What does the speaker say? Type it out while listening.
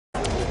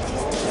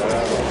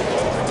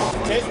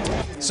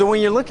So when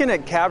you're looking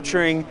at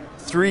capturing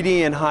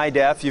 3D in high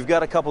def, you've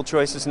got a couple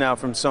choices now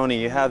from Sony.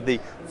 You have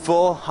the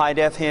full high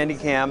def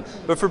Handycam,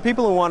 but for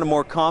people who want a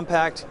more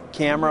compact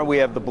camera, we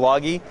have the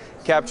Bloggie.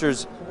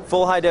 Captures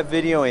full high def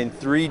video in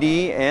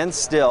 3D and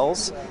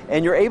stills,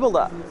 and you're able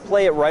to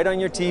play it right on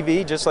your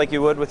TV just like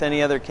you would with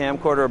any other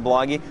camcorder or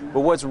Bloggie.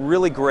 But what's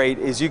really great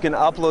is you can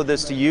upload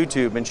this to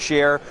YouTube and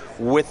share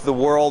with the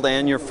world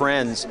and your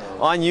friends.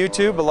 On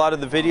YouTube, a lot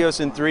of the videos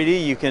in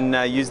 3D, you can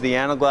use the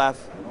Anaglyph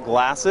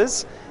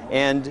glasses,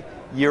 and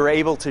you're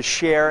able to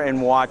share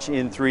and watch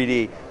in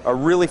 3D. A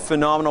really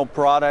phenomenal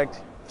product,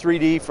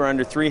 3D for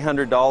under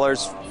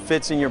 $300,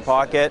 fits in your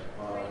pocket,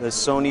 the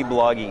Sony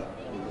Bloggie.